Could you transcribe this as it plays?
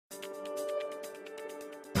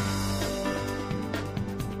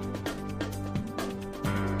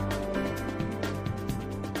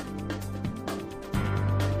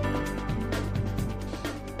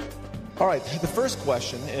All right, the first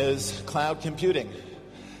question is cloud computing.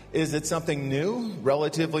 Is it something new,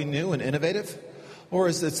 relatively new and innovative? Or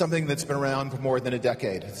is it something that's been around for more than a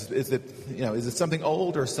decade? Is it something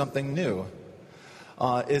old or something new?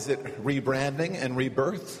 Is it rebranding and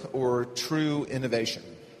rebirth or true innovation?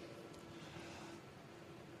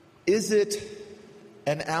 Is it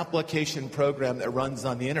an application program that runs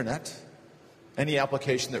on the internet? Any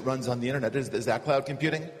application that runs on the internet, is that cloud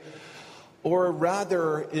computing? Or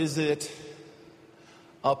rather, is it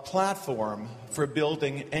a platform for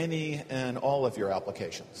building any and all of your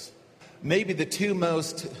applications? Maybe the two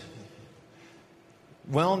most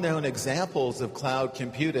well-known examples of cloud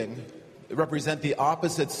computing represent the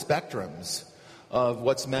opposite spectrums of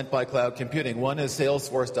what's meant by cloud computing. One is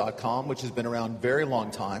Salesforce.com, which has been around a very long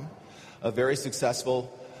time, a very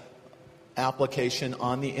successful application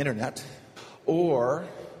on the internet. Or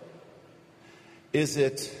is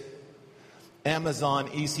it Amazon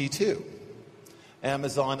EC2,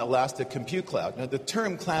 Amazon Elastic Compute Cloud? Now, the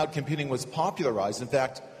term cloud computing was popularized, in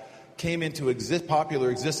fact, came into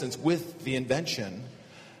popular existence with the invention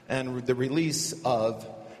and the release of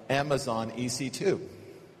Amazon EC2.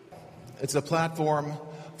 It's a platform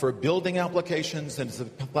for building applications, and it's a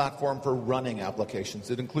platform for running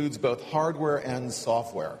applications. It includes both hardware and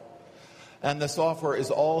software. And the software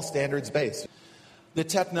is all standards-based. The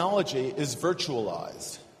technology is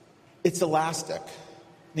virtualized. It's elastic.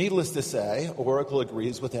 Needless to say, Oracle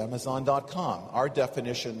agrees with Amazon.com. Our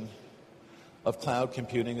definition of cloud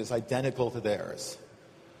computing is identical to theirs.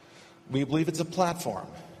 We believe it's a platform.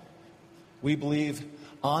 We believe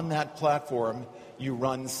on that platform you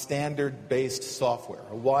run standard-based software,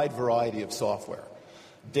 a wide variety of software,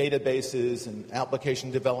 databases and application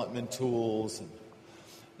development tools,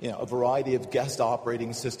 and a variety of guest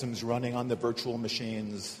operating systems running on the virtual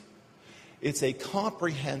machines. It's a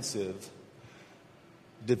comprehensive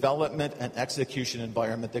development and execution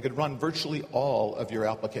environment that could run virtually all of your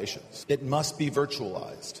applications. It must be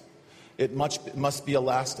virtualized. It must be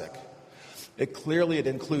elastic. It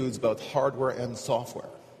includes both hardware and software.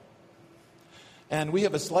 And we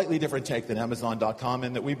have a slightly different take than Amazon.com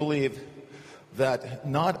in that we believe that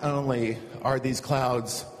not only are these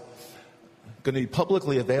clouds going to be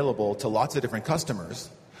publicly available to lots of different customers,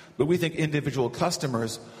 but we think individual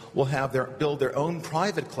customers will build their own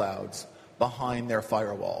private clouds behind their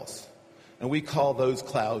firewalls. And we call those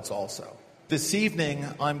clouds also. This evening,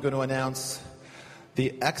 I'm going to announce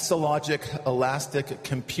the Exalogic Elastic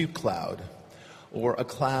Compute Cloud, or a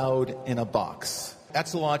cloud in a box.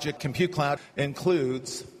 Exalogic Compute Cloud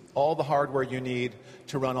includes all the hardware you need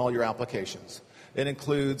to run all your applications. It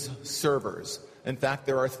includes servers. In fact,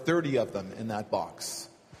 there are 30 of them in that box.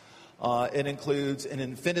 It includes an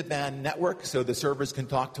InfiniBand network, so the servers can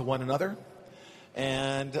talk to one another.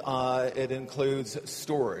 And it includes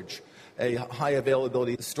storage, a high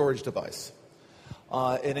availability storage device.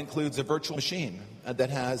 It includes a virtual machine that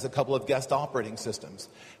has a couple of guest operating systems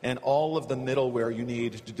and all of the middleware you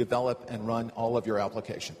need to develop and run all of your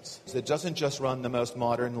applications. It doesn't just run the most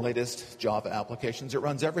modern, latest Java applications. It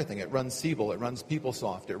runs everything. It runs Siebel. It runs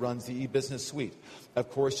PeopleSoft. It runs the e-business suite. Of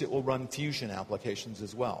course, it will run Fusion applications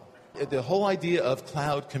as well. The whole idea of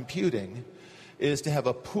cloud computing is to have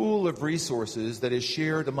a pool of resources that is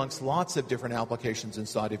shared amongst lots of different applications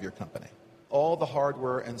inside of your company. All the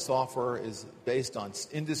hardware and software is based on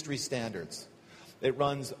industry standards. It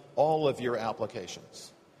runs all of your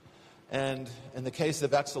applications. And in the case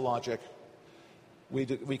of Exalogic, we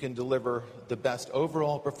can deliver the best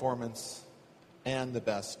overall performance and the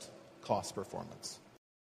best cost performance.